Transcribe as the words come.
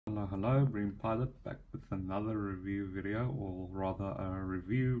Hello, Bream Pilot back with another review video, or rather a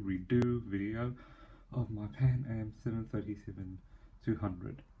redo video of my Pan Am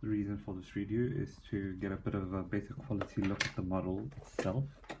 737-200. The reason for this review is to get a bit of a better quality look at the model itself.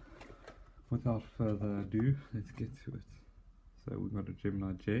 Without further ado, let's get to it. So we've got a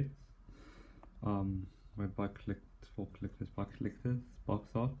Gemini jet, with bike collectors, box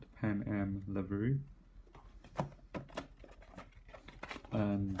art, Pan Am livery.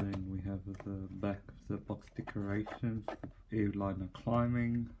 And then we have the back of the box decorations, airliner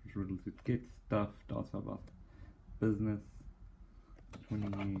climbing, riddles it gets, stuff, data about business,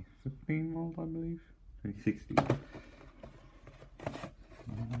 2015 mold I believe, 2016.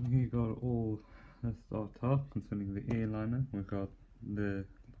 And then we got all the startup concerning the airliner. We've got the,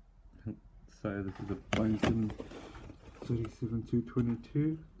 so this is a Boeing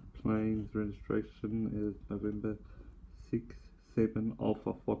 737-222, plane's registration is November 6-7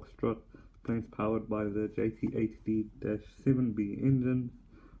 Alpha Foxtrot. Plane's powered by the JT8D-7B engines.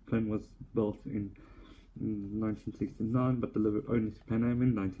 Plane was built in 1969 but delivered only to Pan Am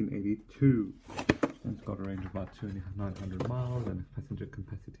in 1982. It's got a range of about 2,900 miles and a passenger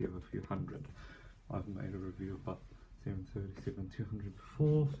capacity of a few hundred. I've made a review about 737-200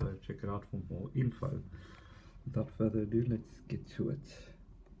 before, so check it out for more info. Without further ado, let's get to it.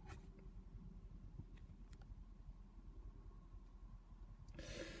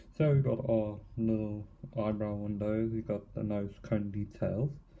 So we got our little eyebrow windows, we got the nose cone details,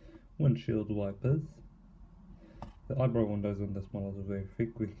 windshield wipers. The eyebrow windows on this model are very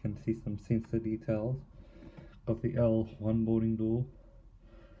thick. We can see some sensor details. Got the L1 boarding door,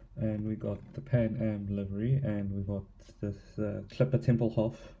 and we got the Pan Am livery, and we got this Clipper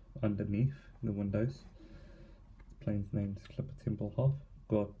Tempelhof underneath the windows. The plane's name is Clipper Tempelhof.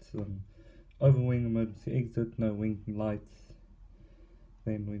 Got some overwing emergency exit, no wing lights.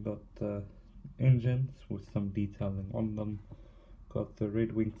 Then we got the engines with some detailing on them. Got the red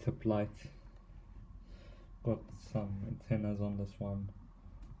wingtip light. Got some antennas on this one.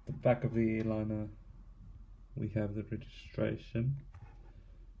 The back of the airliner, we have the registration,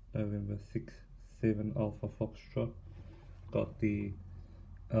 November 6-7 Alpha Foxtrot. Got the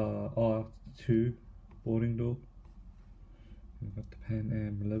R2 boarding door. We've got the Pan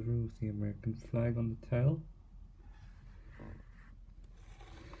Am livery with the American flag on the tail.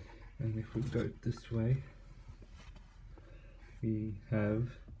 And if we go this way, we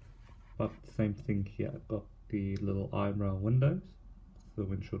have about the same thing here. Got the little eyebrow windows, the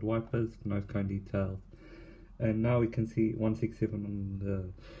windshield wipers, nose cone details, and now we can see 167 on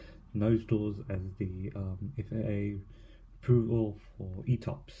the nose doors as the FAA approval for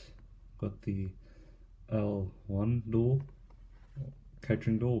ETOPS. Got the L1 door,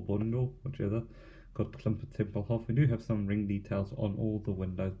 catering door, boarding door, whichever. Got the Clipper Tempelhof. We do have some ring details on all the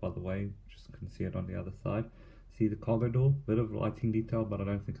windows, by the way, just can see it on the other side. See the cargo door, bit of lighting detail, but I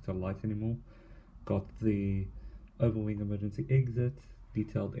don't think it's a light anymore. Got the overwing emergency exit,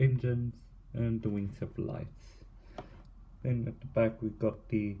 detailed engines, and the wingtip lights. Then at the back we've got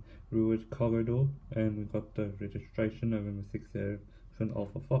the rearward cargo door, and we've got the registration November 6-7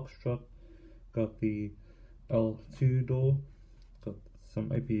 Alpha Foxtrot. Got the L2 door, got some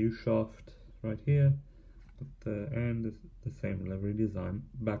APU shaft right here, and the same livery design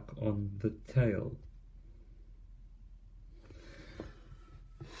back on the tail.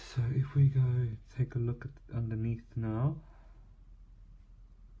 So if we go take a look at underneath now,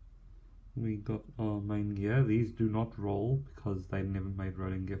 we got our main gear. These do not roll because they never made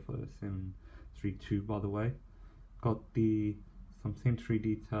rolling gear for the 732, by the way. Got some sentry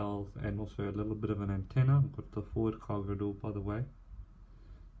details and also a little bit of an antenna. Got the forward cargo door, by the way.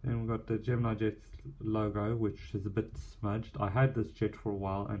 Then we've got the Gemini Jet's logo, which is a bit smudged. I had this jet for a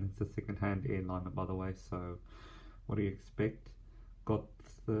while, and it's a second-hand airliner, by the way, so what do you expect?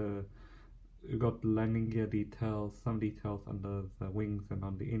 We've got the landing gear details, some details under the wings and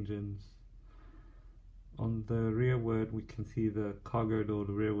on the engines. On the rearward, we can see the cargo door,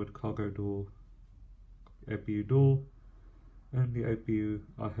 the rearward cargo door, APU door, and the APU.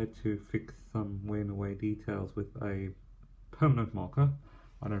 I had to fix some wear and away details with a permanent marker.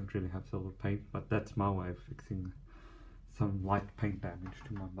 I don't really have silver paint, but that's my way of fixing some light paint damage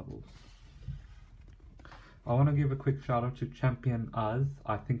to my models. I want to give a quick shout out to Champion Us.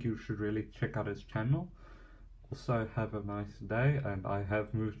 I think you should really check out his channel. Also, have a nice day, and I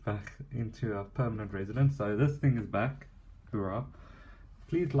have moved back into a permanent residence, so this thing is back. Hoorah.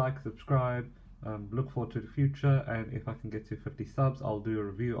 Please like, subscribe, look forward to the future, and if I can get to 50 subs, I'll do a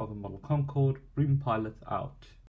review of a model Concorde. Bream Pilot out.